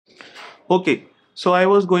Okay, so I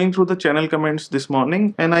was going through the channel comments this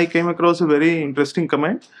morning and I came across a very interesting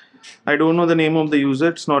comment. I don't know the name of the user,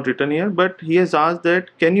 it's not written here, but he has asked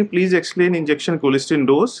that can you please explain injection colistin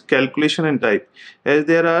dose, calculation and type, as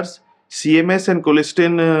there are CMS and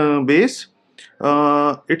colistin base.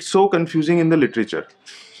 It's so confusing in the literature.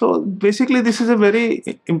 So basically this is a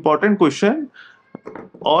very important question.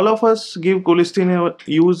 All of us give colistin,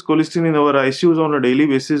 use colistin in our ICUs on a daily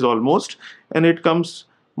basis almost, and it comes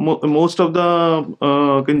most of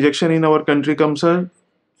the injection in our country comes a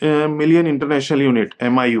million international unit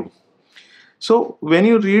MIU. So when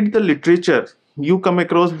you read the literature, you come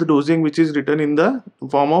across the dosing which is written in the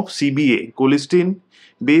form of CBA, colistin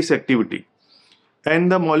base activity, and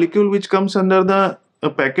the molecule which comes under the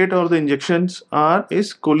packet or the injections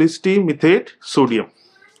is colistimethate sodium,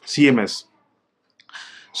 CMS.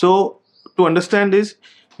 So to understand this,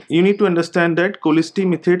 you need to understand that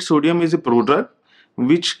colistimethate sodium is a prodrug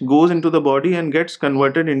which goes into the body and gets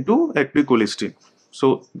converted into active colistin.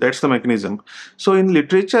 So that's the mechanism. So in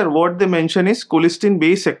literature, what they mention is colistin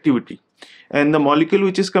base activity, and the molecule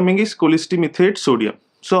which is coming is colistimethate sodium.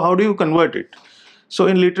 So how do you convert it? So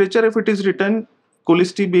in literature, if it is written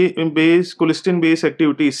colistin base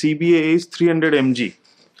activity, CBA is 300 mg.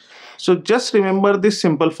 So just remember this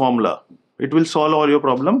simple formula. It will solve all your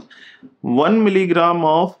problem. 1 milligram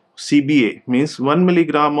of CBA means 1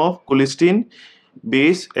 milligram of colistin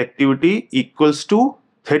base activity equals to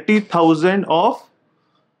 30,000 of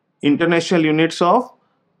international units of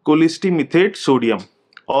colistimethate sodium,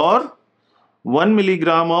 or 1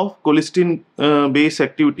 milligram of colistin base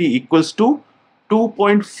activity equals to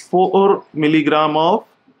 2.4 milligram of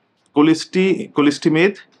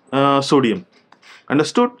colistimate sodium.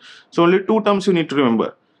 Understood? So only two terms you need to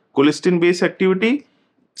remember: colistin base activity,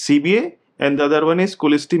 CBA, and the other one is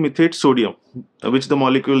colistimethate sodium, which the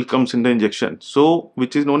molecule comes in the injection, so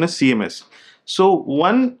which is known as CMS. So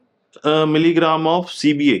 1 milligram of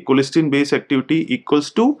CBA, colistin base activity, equals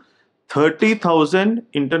to 30,000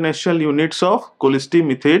 international units of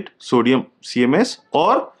colistimethate sodium, CMS,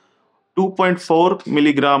 or 2.4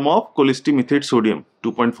 milligram of colistimethate sodium,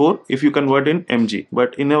 2.4 if you convert in mg,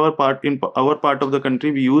 but in our part of the country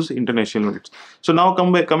we use international units. So now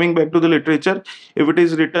coming back to the literature, if it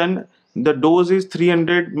is written the dose is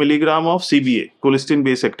 300 milligram of CBA, colistin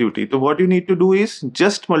base activity, so what you need to do is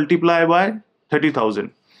just multiply by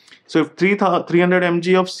 30,000. So if 300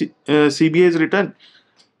 mg of CBA is written,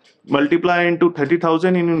 multiply into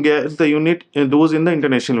 30,000 and you get the unit dose in the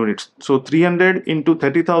international units. So 300 into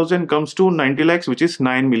 30,000 comes to 90 lakhs, which is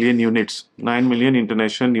 9 million units, 9 million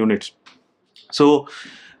international units. So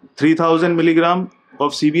 3,000 milligram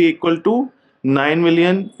of CBA equal to 9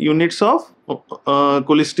 million units of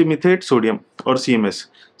colistimethate sodium or CMS.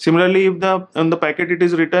 Similarly, if on the packet it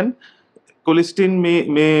is written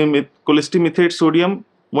colistimethate sodium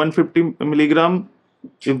 150 milligram,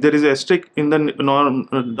 if there is a asterisk in the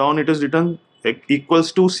down, it is written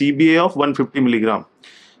equals to CBA of 150 milligram.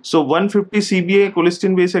 So 150 CBA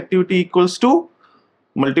colistin base activity equals to,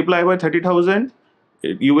 multiply by 30,000,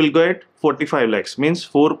 you will get 45 lakhs, means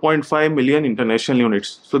 4.5 million international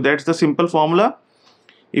units. So that's the simple formula.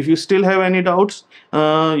 If you still have any doubts,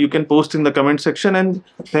 you can post in the comment section, and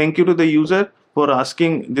thank you to the user for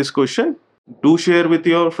asking this question. Do share with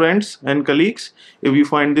your friends and colleagues if you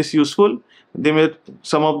find this useful.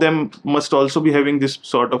 Some of them must also be having this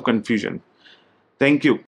sort of confusion. Thank you.